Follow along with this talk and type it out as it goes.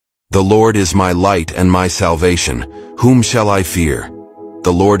The Lord is my light and my salvation. Whom shall I fear?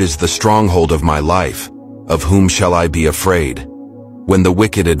 The Lord is the stronghold of my life. Of whom shall I be afraid? When the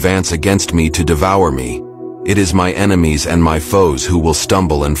wicked advance against me to devour me, it is my enemies and my foes who will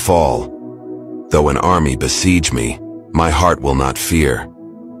stumble and fall. Though an army besiege me, my heart will not fear.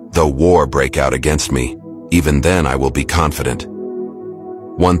 Though war break out against me, even then I will be confident.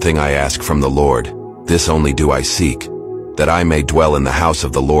 One thing I ask from the Lord, this only do I seek, that I may dwell in the house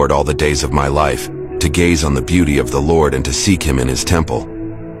of the Lord all the days of my life, to gaze on the beauty of the Lord and to seek him in his temple.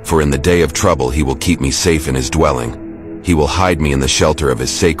 For in the day of trouble he will keep me safe in his dwelling. He will hide me in the shelter of his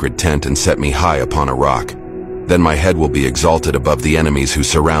sacred tent and set me high upon a rock. Then my head will be exalted above the enemies who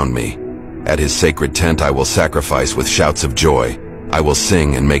surround me. At his sacred tent I will sacrifice with shouts of joy. I will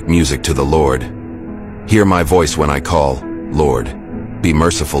sing and make music to the Lord. Hear my voice when I call, Lord. Be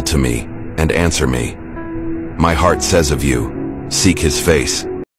merciful to me, and answer me. My heart says of you, seek his face.